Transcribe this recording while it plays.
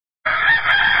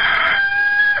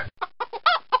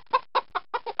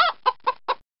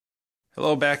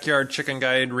Hello Backyard Chicken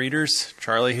Guide readers,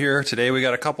 Charlie here. Today we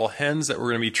got a couple hens that we're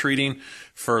going to be treating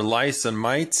for lice and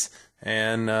mites,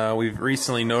 and we've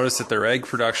recently noticed that their egg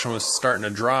production was starting to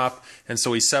drop, and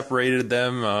so we separated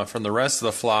them from the rest of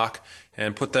the flock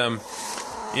and put them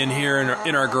in here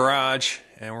in our garage,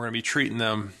 and we're going to be treating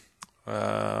them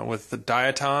with the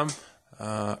Diatom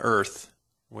Earth,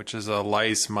 which is a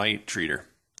lice mite treater.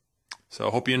 So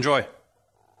I hope you enjoy.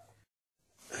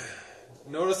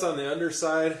 Notice on the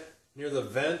underside near the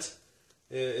vent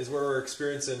is where we're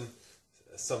experiencing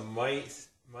some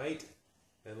mite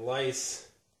and lice.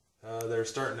 They're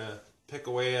starting to pick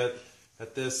away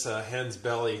at this hen's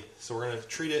belly. So we're going to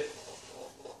treat it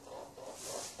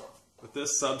with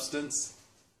this substance.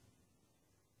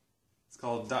 It's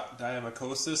called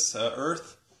Diamicosis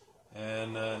Earth,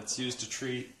 and it's used to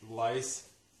treat lice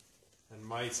and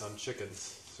mites on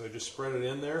chickens. So just spread it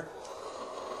in there.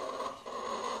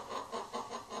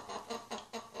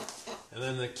 And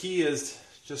then the key is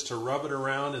just to rub it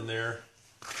around in there,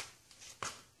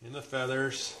 in the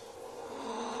feathers,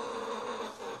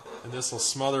 and this will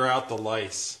smother out the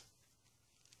lice.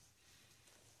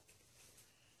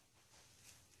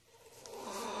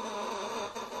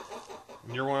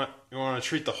 And you want to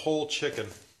treat the whole chicken.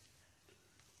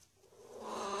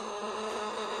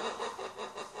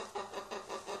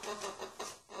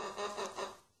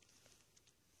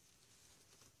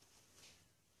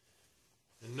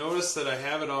 Notice that I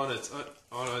have it on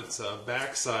its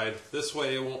backside. This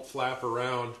way it won't flap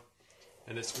around,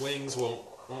 and its wings won't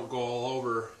go all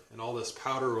over, and all this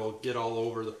powder will get all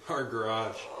over our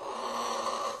garage.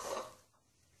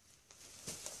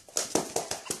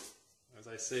 As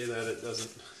I say that, it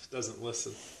doesn't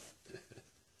listen.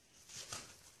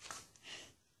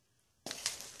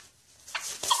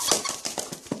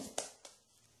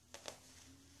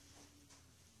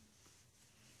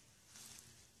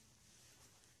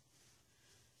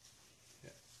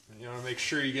 You want to make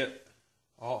sure you get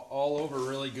all over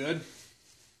really good.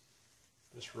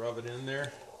 Just rub it in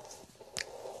there.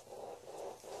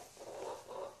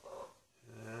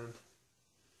 And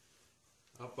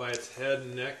up by its head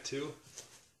and neck too.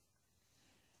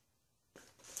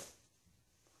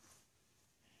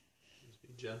 Just be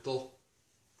gentle.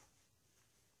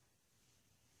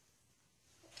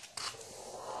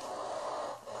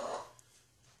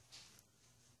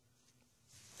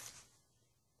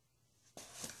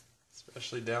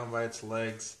 Especially down by its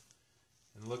legs,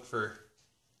 and look for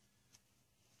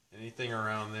anything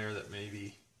around there that may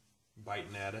be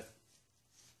biting at it.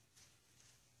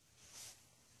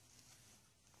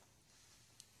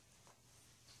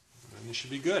 And you should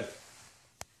be good.